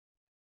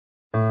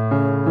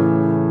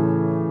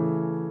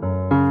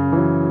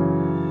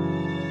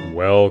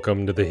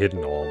Welcome to the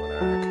Hidden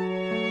Almanac.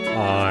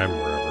 I'm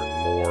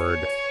Reverend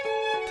Mord.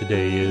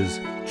 Today is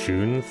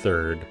June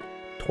 3rd,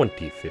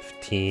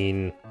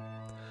 2015.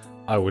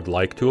 I would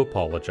like to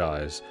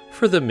apologize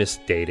for the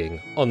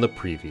misdating on the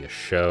previous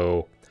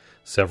show.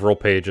 Several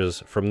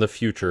pages from the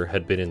future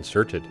had been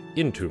inserted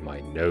into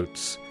my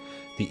notes.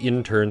 The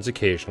interns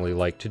occasionally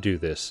like to do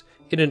this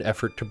in an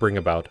effort to bring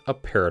about a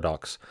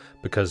paradox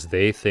because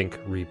they think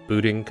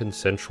rebooting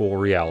consensual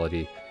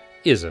reality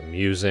is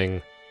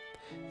amusing.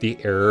 The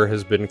error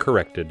has been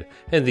corrected,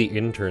 and the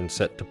intern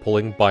set to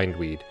pulling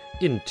bindweed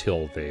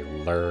until they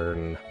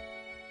learn.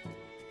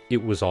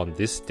 It was on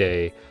this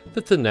day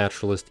that the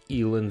naturalist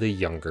Eland the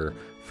Younger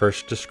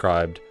first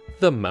described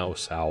the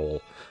mouse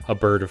owl, a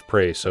bird of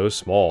prey so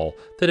small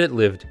that it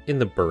lived in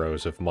the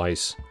burrows of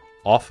mice,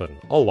 often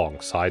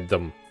alongside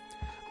them.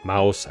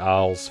 Mouse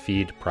owls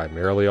feed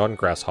primarily on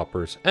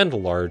grasshoppers and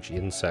large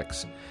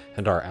insects,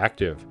 and are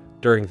active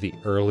during the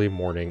early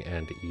morning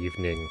and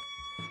evening.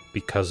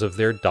 Because of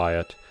their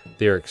diet,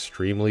 they are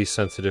extremely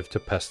sensitive to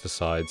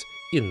pesticides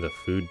in the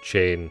food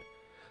chain.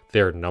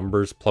 Their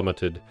numbers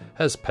plummeted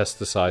as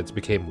pesticides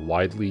became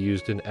widely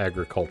used in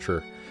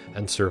agriculture,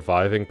 and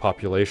surviving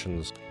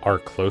populations are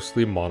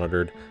closely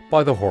monitored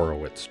by the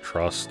Horowitz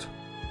Trust.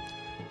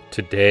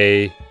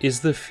 Today is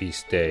the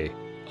Feast Day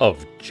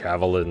of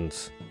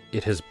Javelins.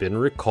 It has been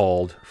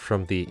recalled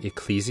from the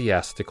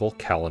ecclesiastical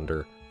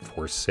calendar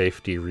for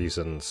safety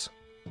reasons.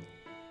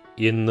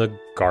 In the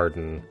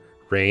garden,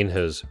 rain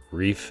has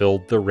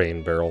refilled the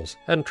rain barrels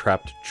and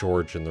trapped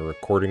George in the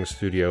recording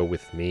studio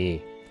with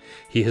me.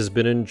 He has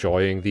been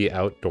enjoying the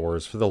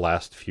outdoors for the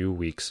last few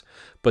weeks,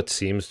 but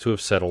seems to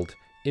have settled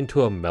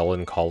into a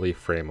melancholy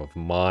frame of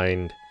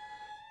mind.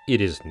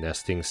 It is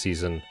nesting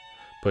season,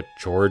 but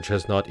George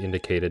has not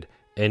indicated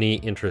any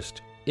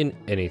interest in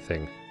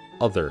anything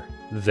other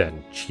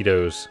than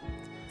Cheetos.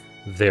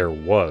 There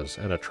was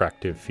an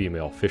attractive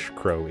female fish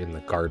crow in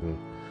the garden,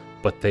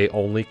 but they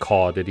only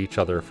cawed at each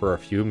other for a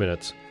few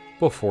minutes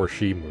before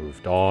she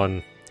moved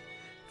on.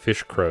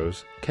 Fish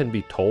crows can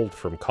be told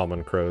from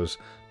common crows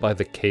by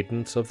the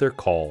cadence of their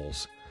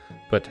calls,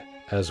 but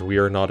as we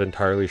are not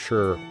entirely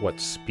sure what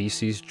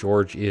species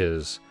George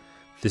is,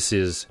 this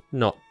is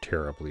not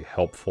terribly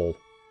helpful.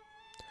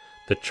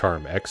 The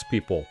Charm X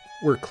people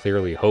were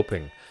clearly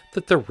hoping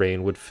that the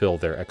rain would fill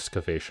their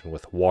excavation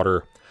with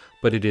water,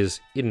 but it is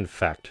in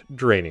fact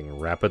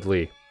draining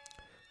rapidly.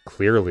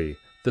 Clearly,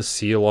 the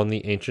seal on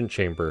the ancient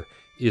chamber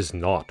is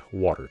not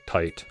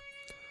watertight.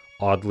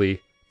 Oddly,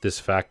 this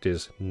fact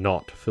is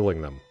not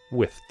filling them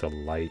with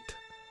delight.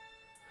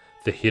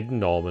 The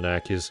Hidden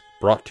Almanac is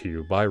brought to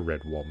you by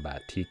Red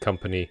Wombat Tea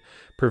Company,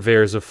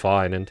 purveyors of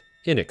fine and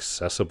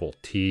inaccessible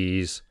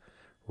teas.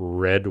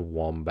 Red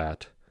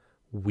Wombat,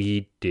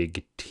 we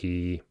dig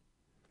tea.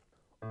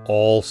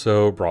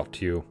 Also brought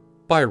to you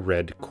by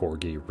Red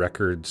Corgi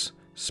Records,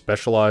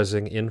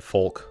 specializing in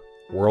folk,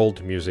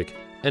 world music,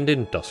 and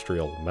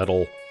industrial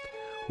metal.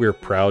 We're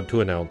proud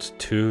to announce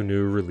 2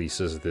 new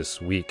releases this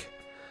week.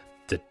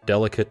 The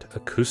delicate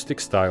acoustic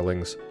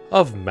stylings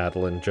of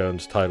Madeline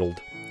Jones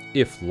titled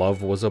If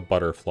Love Was a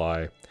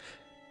Butterfly,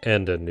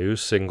 and a new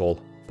single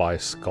by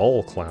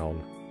Skull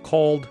Clown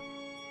called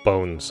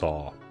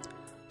Bonesaw.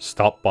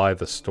 Stop by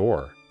the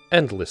store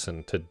and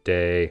listen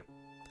today.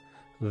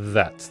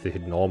 That's the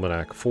Hidden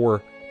Almanac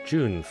for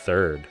June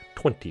 3rd,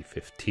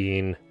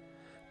 2015.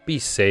 Be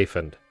safe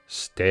and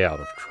stay out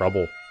of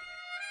trouble.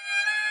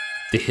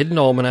 The Hidden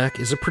Almanac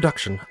is a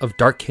production of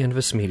Dark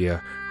Canvas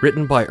Media,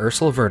 written by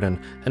Ursula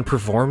Vernon and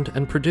performed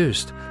and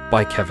produced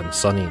by Kevin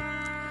Sonney.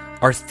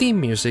 Our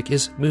theme music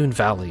is Moon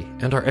Valley,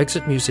 and our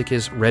exit music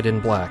is Red and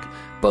Black,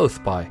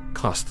 both by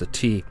Costa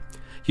T.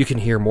 You can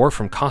hear more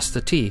from Costa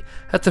T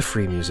at the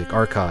Free Music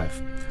Archive.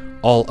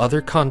 All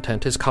other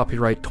content is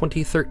copyright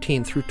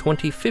 2013 through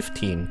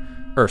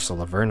 2015,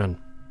 Ursula Vernon.